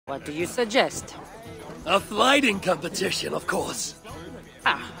What do you suggest? A fighting competition, of course.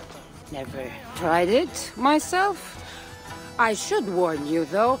 Never tried it myself. I should warn you,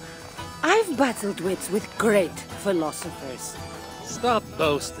 though. I've battled wits with great philosophers. Stop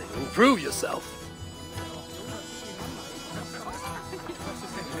boasting and prove yourself.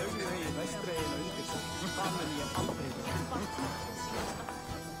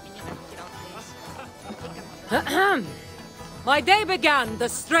 My day began the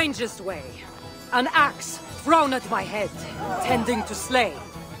strangest way. An axe thrown at my head, tending to slay.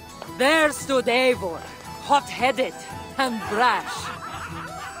 There stood Eivor, hot-headed and brash.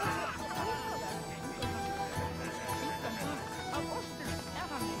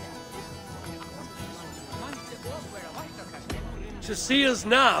 To see us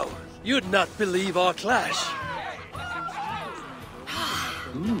now, you'd not believe our clash.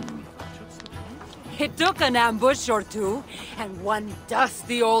 It took an ambush or two, and one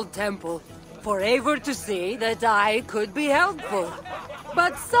dusty old temple, for Eivor to see that I could be helpful.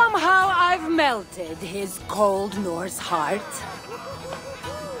 But somehow I've melted his cold Norse heart.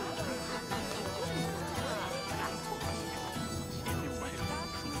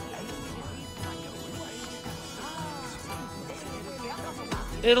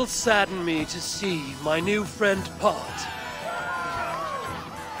 It'll sadden me to see my new friend part.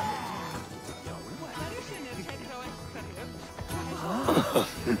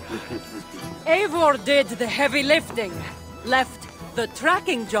 Eivor did the heavy lifting, left the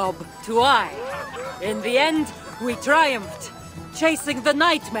tracking job to I. In the end, we triumphed, chasing the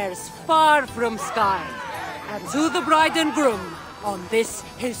nightmares far from Skye. And to the bride and groom, on this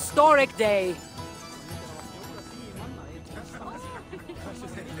historic day,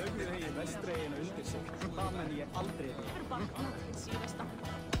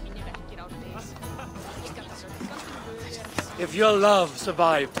 If your love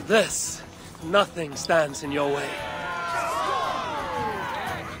survived this, nothing stands in your way.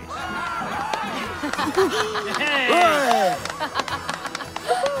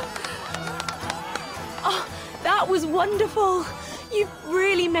 Oh, that was wonderful. You've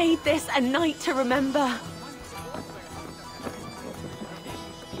really made this a night to remember.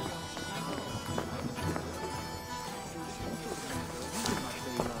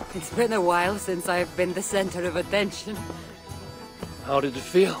 it's been a while since I've been the center of attention. How did it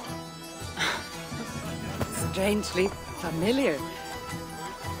feel? Strangely familiar.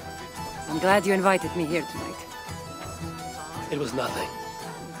 I'm glad you invited me here tonight. It was nothing.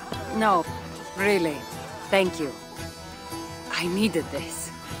 No, really. Thank you. I needed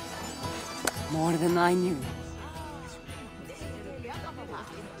this. More than I knew.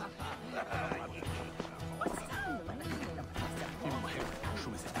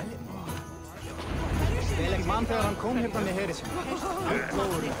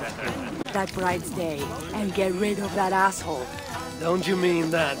 That bride's day, and get rid of that asshole. Don't you mean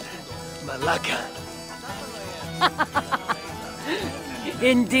that, Malaka?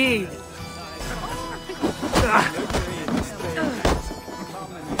 Indeed.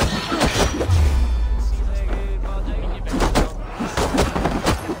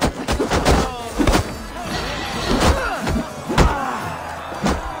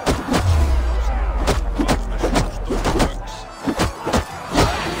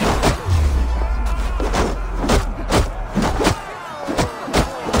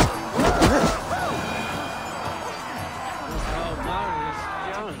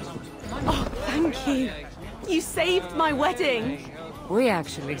 My wedding. We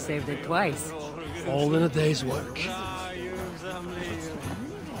actually saved it twice. All in a day's work.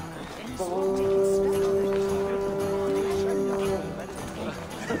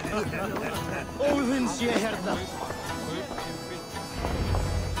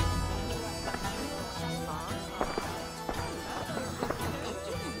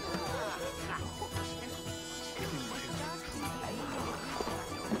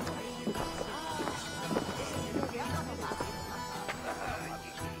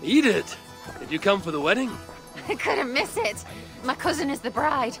 Eat it! Did you come for the wedding? I couldn't miss it. My cousin is the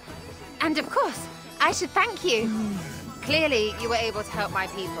bride. And of course, I should thank you. Clearly, you were able to help my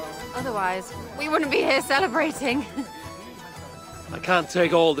people. Otherwise, we wouldn't be here celebrating. I can't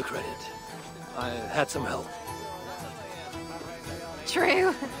take all the credit. I had some help.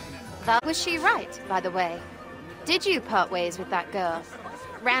 True. That was she right, by the way? Did you part ways with that girl?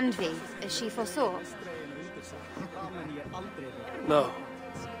 Randvi, as she foresaw? No.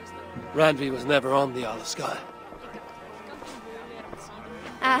 Randvi was never on the Isle of Skye.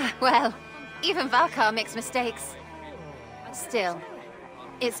 Ah, well, even Valhalla makes mistakes. Still,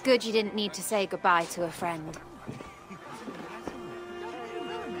 it's good you didn't need to say goodbye to a friend.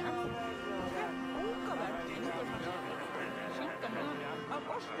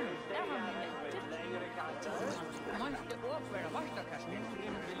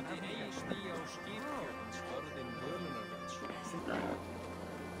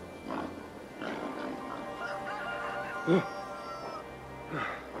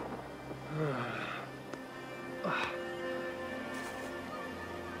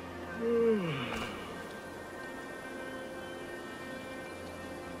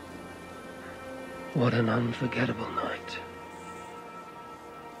 What an unforgettable night.